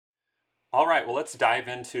All right, well, let's dive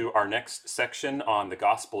into our next section on the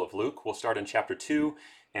Gospel of Luke. We'll start in chapter 2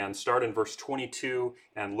 and start in verse 22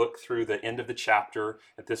 and look through the end of the chapter.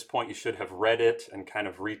 At this point, you should have read it and kind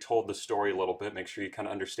of retold the story a little bit. Make sure you kind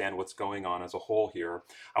of understand what's going on as a whole here.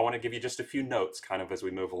 I want to give you just a few notes kind of as we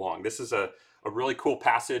move along. This is a really cool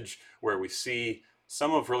passage where we see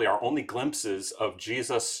some of really our only glimpses of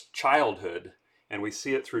Jesus' childhood, and we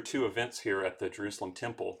see it through two events here at the Jerusalem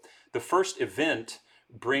temple. The first event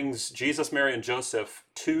brings Jesus, Mary, and Joseph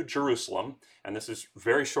to Jerusalem, and this is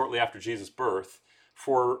very shortly after Jesus' birth,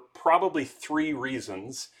 for probably three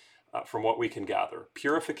reasons from what we can gather: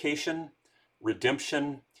 purification,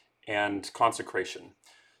 redemption, and consecration.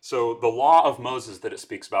 So the law of Moses that it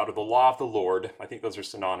speaks about, or the law of the Lord, I think those are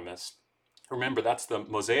synonymous. Remember, that's the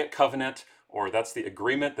Mosaic covenant, or that's the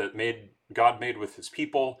agreement that God made with his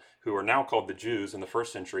people, who are now called the Jews in the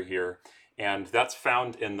first century here. And that's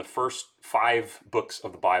found in the first 5 books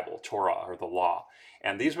of the Bible, Torah, or the law.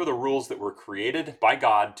 And these were the rules that were created by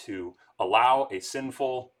God to allow a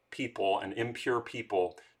sinful people, an impure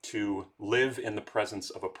people, to live in the presence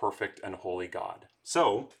of a perfect and holy God.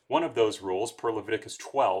 So, one of those rules, per Leviticus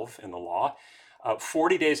 12 in the law,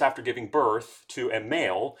 40 days after giving birth to a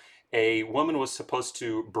male, a woman was supposed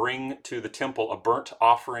to bring to the temple a burnt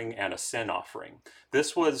offering and a sin offering.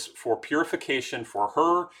 This was for purification for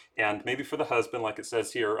her and maybe for the husband, like it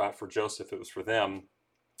says here for Joseph, it was for them,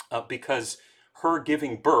 because her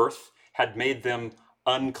giving birth had made them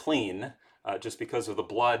unclean just because of the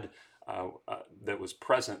blood that was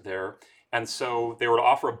present there. And so they were to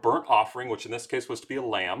offer a burnt offering, which in this case was to be a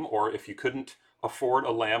lamb, or if you couldn't afford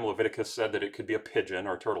a lamb, Leviticus said that it could be a pigeon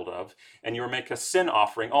or a turtle dove, and you were make a sin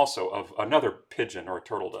offering also of another pigeon or a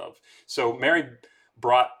turtle dove. So Mary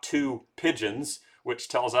brought 2 pigeons, which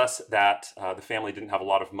tells us that the family didn't have a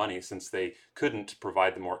lot of money since they couldn't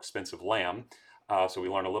provide the more expensive lamb. So we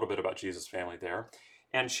learn a little bit about Jesus' family there.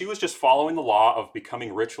 And she was just following the law of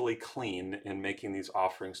becoming ritually clean in making these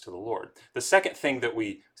offerings to the Lord. The second thing that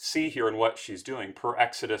we see here in what she's doing, per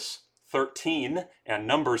Exodus 13 and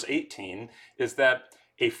Numbers 18, is that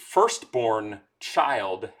a firstborn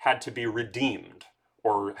child had to be redeemed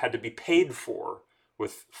or had to be paid for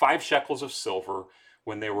with 5 shekels of silver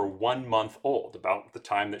when they were 1 month old, about the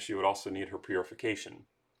time that she would also need her purification.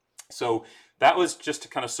 So that was just to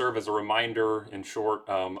kind of serve as a reminder, in short,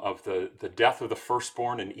 of the death of the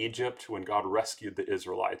firstborn in Egypt when God rescued the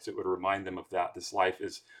Israelites. It would remind them of that. This life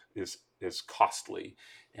is costly,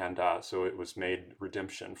 and so it was made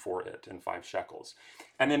redemption for it in 5 shekels.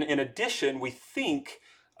 And then in addition, we think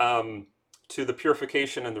to the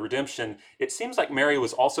purification and the redemption, it seems like Mary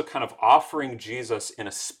was also kind of offering Jesus in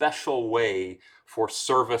a special way for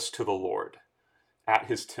service to the Lord at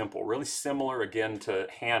his temple, really similar again to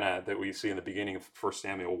Hannah that we see in the beginning of 1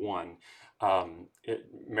 Samuel 1.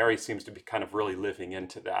 Mary seems to be kind of really living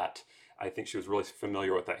into that. I think she was really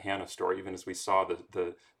familiar with that Hannah story, even as we saw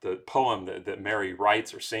the poem that Mary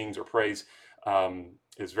writes or sings or prays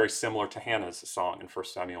is very similar to Hannah's song in 1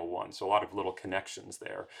 Samuel 1. So a lot of little connections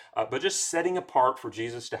there. But just setting apart for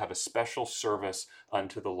Jesus to have a special service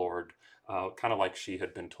unto the Lord, kind of like she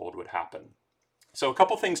had been told would happen. So a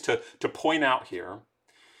couple things to point out here.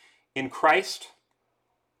 In Christ,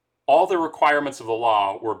 all the requirements of the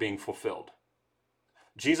law were being fulfilled.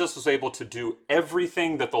 Jesus was able to do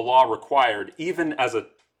everything that the law required, even as a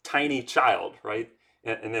tiny child, right?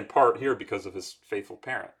 And in part here because of his faithful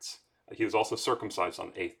parents. He was also circumcised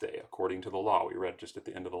on the 8th day, according to the law. We read just at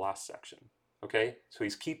the end of the last section. Okay? So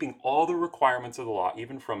he's keeping all the requirements of the law,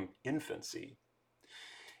 even from infancy.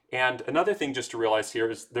 And another thing just to realize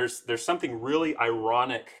here is there's something really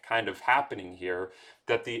ironic kind of happening here,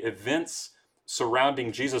 that the events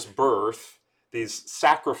surrounding Jesus' birth, these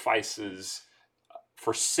sacrifices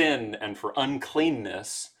for sin and for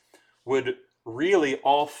uncleanness, would really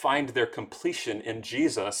all find their completion in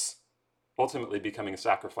Jesus ultimately becoming a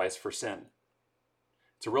sacrifice for sin.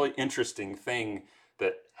 It's a really interesting thing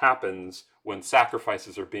that happens when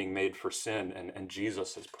sacrifices are being made for sin and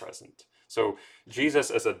Jesus is present. So Jesus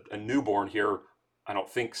as a newborn here, I don't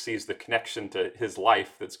think sees the connection to his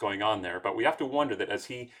life that's going on there, but we have to wonder that as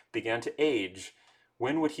he began to age,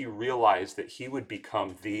 when would he realize that he would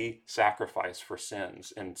become the sacrifice for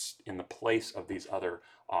sins and in the place of these other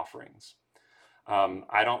offerings?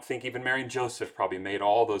 I don't think even Mary and Joseph probably made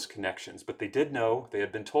all those connections, but they did know, they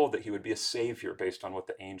had been told that he would be a savior based on what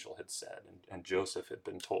the angel had said. And Joseph had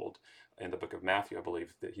been told in the book of Matthew, I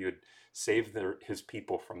believe, that he would save his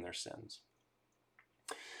people from their sins.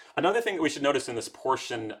 Another thing that we should notice in this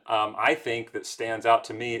portion, I think, that stands out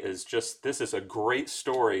to me is just this is a great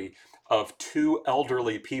story of 2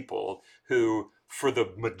 elderly people who, for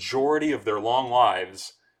the majority of their long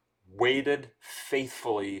lives, waited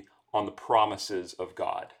faithfully on the promises of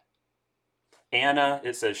God. Anna,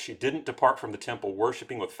 it says, she didn't depart from the temple,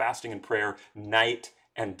 worshiping with fasting and prayer night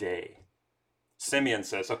and day. Simeon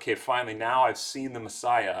says, okay, finally, now I've seen the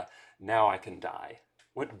Messiah, now I can die.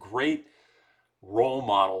 What great role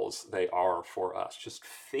models they are for us, just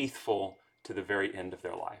faithful to the very end of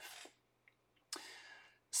their life.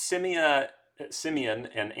 Simeon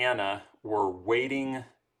and Anna were waiting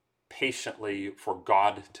patiently for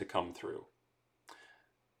God to come through.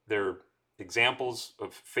 They're examples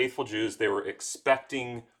of faithful Jews. They were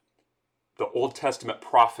expecting the Old Testament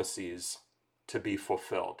prophecies to be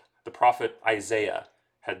fulfilled. The prophet Isaiah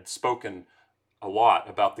had spoken a lot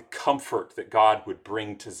about the comfort that God would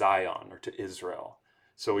bring to Zion or to Israel.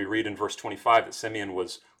 So we read in verse 25 that Simeon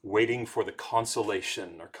was waiting for the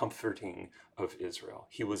consolation or comforting of Israel.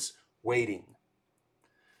 He was waiting.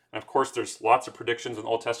 And of course, there's lots of predictions in the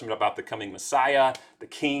Old Testament about the coming Messiah, the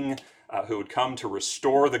king who would come to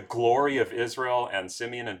restore the glory of Israel. And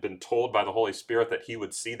Simeon had been told by the Holy Spirit that he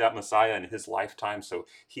would see that Messiah in his lifetime. So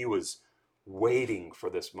he was waiting for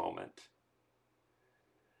this moment.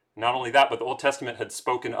 Not only that, but the Old Testament had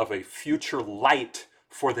spoken of a future light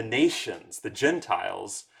for the nations, the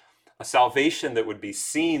Gentiles, a salvation that would be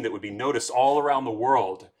seen, that would be noticed all around the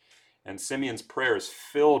world. And Simeon's prayer is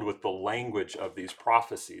filled with the language of these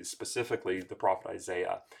prophecies, specifically the prophet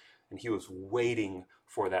Isaiah. And he was waiting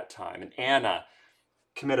for that time. And Anna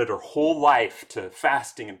committed her whole life to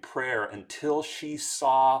fasting and prayer until she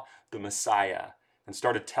saw the Messiah and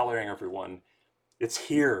started telling everyone, it's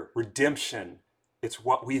here, redemption. It's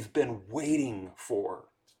what we've been waiting for.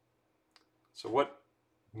 So what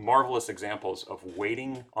marvelous examples of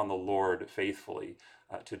waiting on the Lord faithfully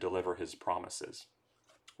to deliver his promises.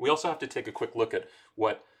 We also have to take a quick look at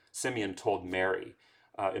what Simeon told Mary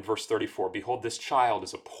in verse 34. Behold, this child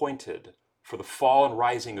is appointed for the fall and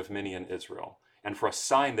rising of many in Israel, and for a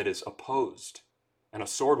sign that is opposed. And a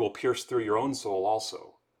sword will pierce through your own soul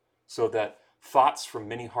also, so that thoughts from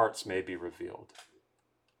many hearts may be revealed.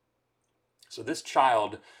 So this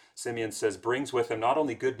child, Simeon says, brings with him not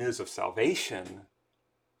only good news of salvation,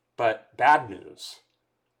 but bad news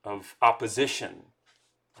of opposition,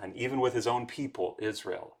 and even with his own people,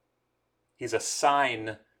 Israel. He's a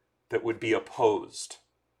sign that would be opposed.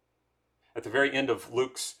 At the very end of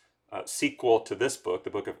Luke's sequel to this book, the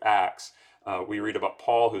book of Acts, we read about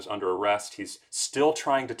Paul, who's under arrest. He's still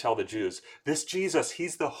trying to tell the Jews, this Jesus,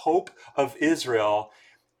 he's the hope of Israel.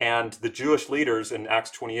 And the Jewish leaders in Acts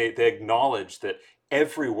 28, they acknowledge that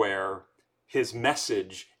everywhere his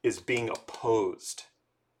message is being opposed.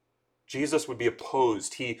 Jesus would be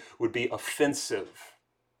opposed. He would be offensive.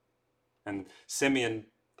 And Simeon,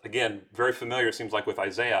 again, very familiar, it seems like, with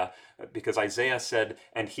Isaiah, because Isaiah said,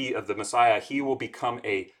 and he, of the Messiah, he will become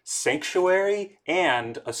a sanctuary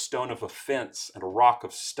and a stone of offense and a rock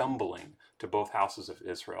of stumbling to both houses of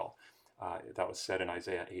Israel. That was said in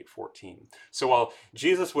Isaiah 8:14. So while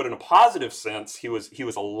Jesus would, in a positive sense, he was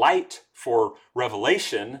a light for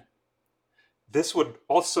revelation, this would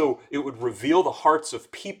also, it would reveal the hearts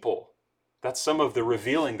of people. That's some of the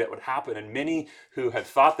revealing that would happen. And many who had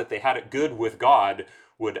thought that they had it good with God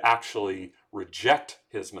would actually reject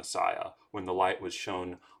his Messiah when the light was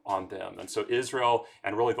shown on them. And so Israel,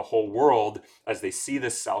 and really the whole world, as they see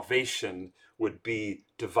this salvation, would be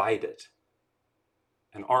divided.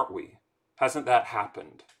 And aren't we? Hasn't that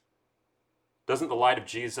happened? Doesn't the light of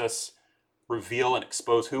Jesus reveal and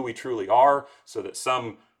expose who we truly are, so that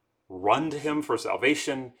some run to him for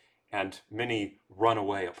salvation and many run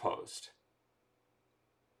away opposed?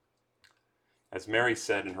 As Mary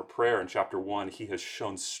said in her prayer in chapter 1, he has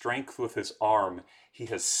shown strength with his arm. He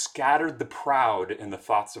has scattered the proud in the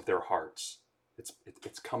thoughts of their hearts.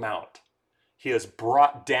 It's come out. He has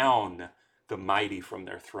brought down the mighty from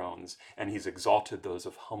their thrones, and he's exalted those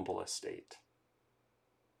of humble estate.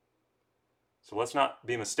 So let's not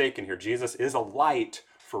be mistaken here. Jesus is a light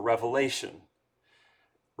for revelation.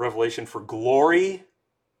 Revelation for glory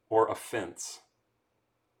or offense.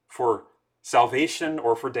 For salvation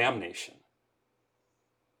or for damnation.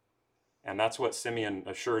 And that's what Simeon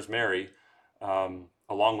assures Mary,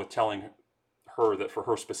 along with telling her that for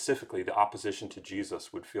her specifically, the opposition to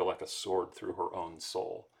Jesus would feel like a sword through her own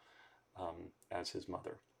soul as his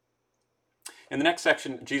mother. In the next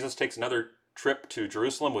section, Jesus takes another trip to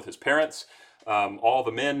Jerusalem with his parents. All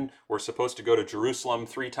the men were supposed to go to Jerusalem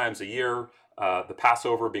 3 times a year, the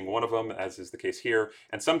Passover being one of them, as is the case here.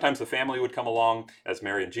 And sometimes the family would come along, as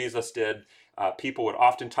Mary and Jesus did. People would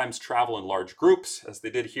oftentimes travel in large groups, as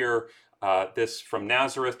they did here. This from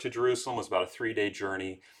Nazareth to Jerusalem was about a 3-day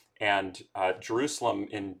journey. And Jerusalem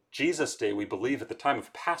in Jesus' day, we believe at the time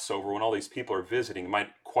of Passover, when all these people are visiting, it might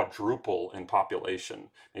quadruple in population,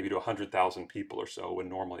 maybe to 100,000 people or so, when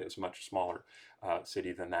normally it's a much smaller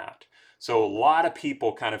city than that. So a lot of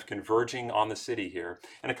people kind of converging on the city here.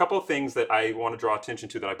 And a couple of things that I want to draw attention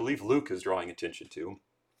to that I believe Luke is drawing attention to.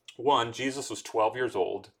 One, Jesus was 12 years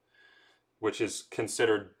old, which is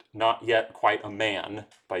considered not yet quite a man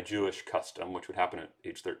by Jewish custom, which would happen at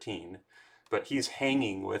age 13. But he's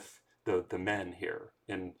hanging with the men here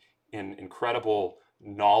in incredible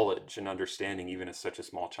knowledge and understanding, even as such a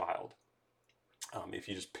small child. If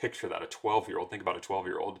you just picture that, a 12-year-old, think about a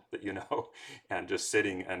 12-year-old that you know, and just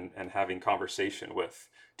sitting and having conversation with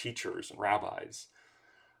teachers and rabbis.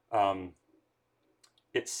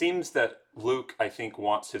 It seems that Luke, I think,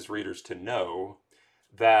 wants his readers to know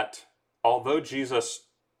that although Jesus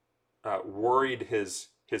worried his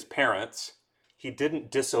parents, he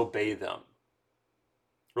didn't disobey them.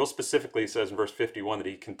 Real specifically, he says in verse 51 that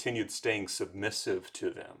he continued staying submissive to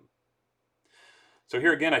them. So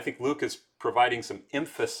here again, I think Luke is providing some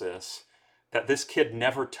emphasis that this kid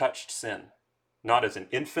never touched sin. Not as an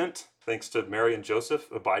infant, thanks to Mary and Joseph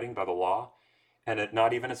abiding by the law, and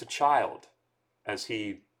not even as a child, as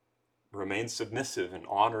he remained submissive and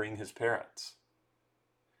honoring his parents.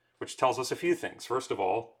 Which tells us a few things. First of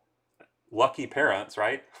all, lucky parents,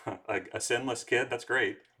 right? A sinless kid, that's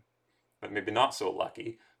great. But maybe not so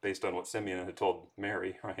lucky, based on what Simeon had told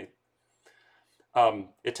Mary, right?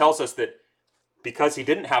 It tells us that because he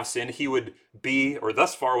didn't have sin, he would be, or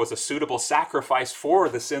thus far was a suitable sacrifice for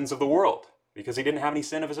the sins of the world, because he didn't have any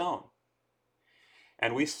sin of his own.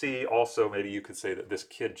 And we see also, maybe you could say that this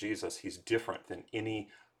kid, Jesus, he's different than any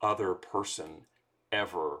other person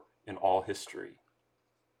ever in all history.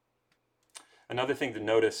 Another thing to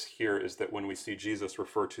notice here is that when we see Jesus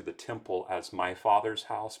refer to the temple as my Father's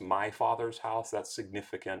house, that's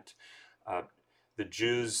significant. The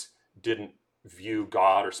Jews didn't view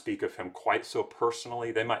God or speak of him quite so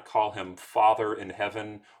personally. They might call him Father in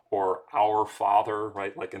heaven or our Father,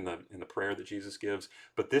 right? Like in the prayer that Jesus gives.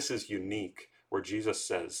 But this is unique, where Jesus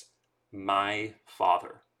says, my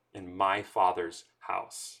Father, in my Father's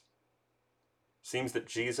house. Seems that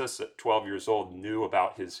Jesus at 12 years old knew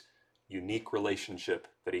about his unique relationship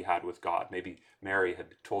that he had with God. Maybe Mary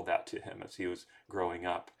had told that to him as he was growing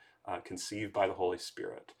up, conceived by the Holy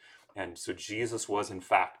Spirit. And so Jesus was in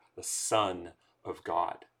fact the Son of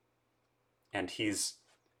God. And he's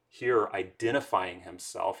here identifying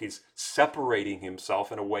himself. He's separating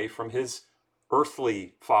himself in a way from his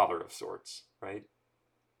earthly father of sorts, right?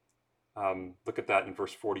 Look at that in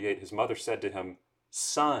verse 48. His mother said to him,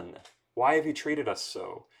 Son, why have you treated us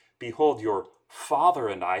so? Behold, your father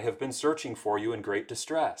and I have been searching for you in great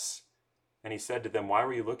distress. And he said to them, why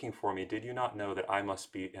were you looking for me? Did you not know that I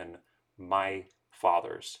must be in my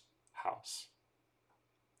Father's house?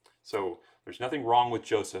 So there's nothing wrong with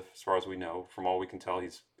Joseph, as far as we know. From all we can tell,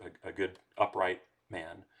 he's a good, upright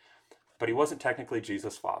man. But he wasn't technically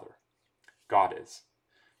Jesus' father. God is.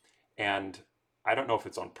 And I don't know if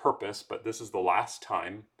it's on purpose, but this is the last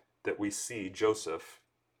time that we see Joseph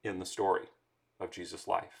in the story of Jesus'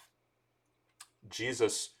 life.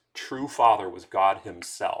 Jesus' true father was God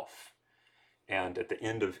himself. And at the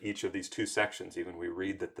end of each of these two sections, even, we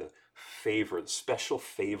read that the special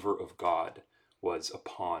favor of God was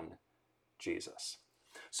upon Jesus.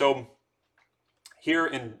 So here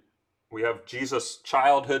we have Jesus'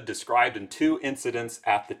 childhood described in two incidents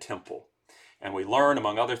at the temple. And we learn,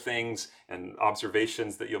 among other things and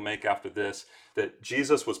observations that you'll make after this, that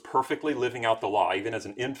Jesus was perfectly living out the law, even as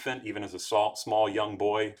an infant, even as a small young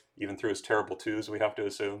boy, even through his terrible twos, we have to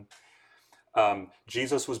assume.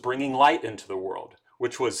 Jesus was bringing light into the world,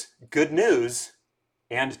 which was good news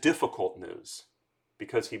and difficult news,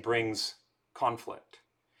 because he brings conflict.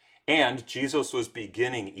 And Jesus was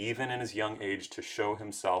beginning, even in his young age, to show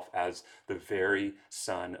himself as the very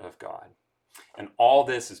Son of God. And all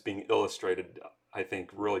this is being illustrated, I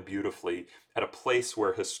think, really beautifully at a place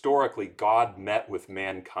where historically God met with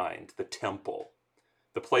mankind, the temple,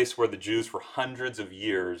 the place where the Jews for hundreds of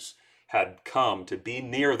years had come to be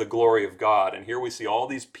near the glory of God. And here we see all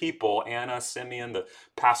these people, Anna, Simeon, the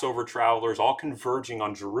Passover travelers, all converging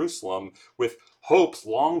on Jerusalem with hopes,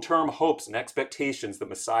 long-term hopes and expectations that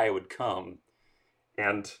Messiah would come.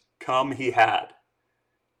 And come he had,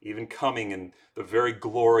 even coming in the very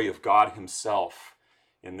glory of God himself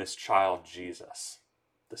in this child Jesus,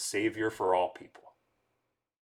 the Savior for all people.